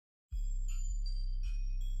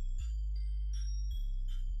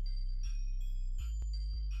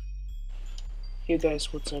Hey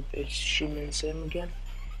guys, what's up? It's Shuman Sam again,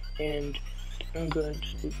 and I'm going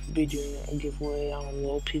to be doing a giveaway on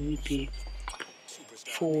LOLPVP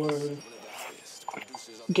for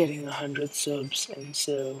getting 100 subs, and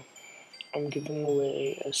so I'm giving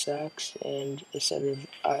away a sax and a set of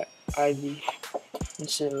Ivy. And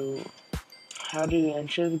so, how to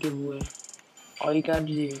enter the giveaway? All you gotta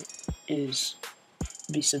do is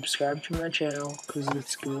be subscribed to my channel, because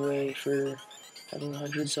it's a giveaway for having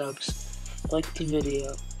 100 subs. Like the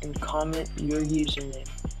video and comment your username,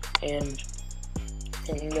 and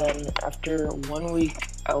then after 1 week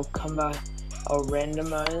I'll come by. I'll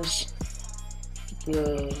randomize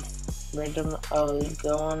I'll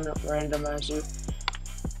go on randomizer.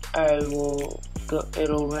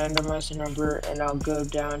 It'll randomize the number, and I'll go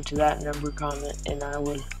down to that number, comment,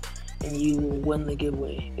 and you will win the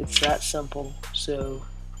giveaway. It's that simple. So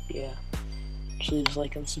yeah, please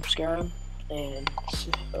like and subscribe,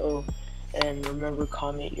 and remember,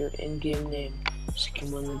 comment your in-game name so you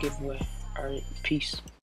can win the giveaway. Alright, peace.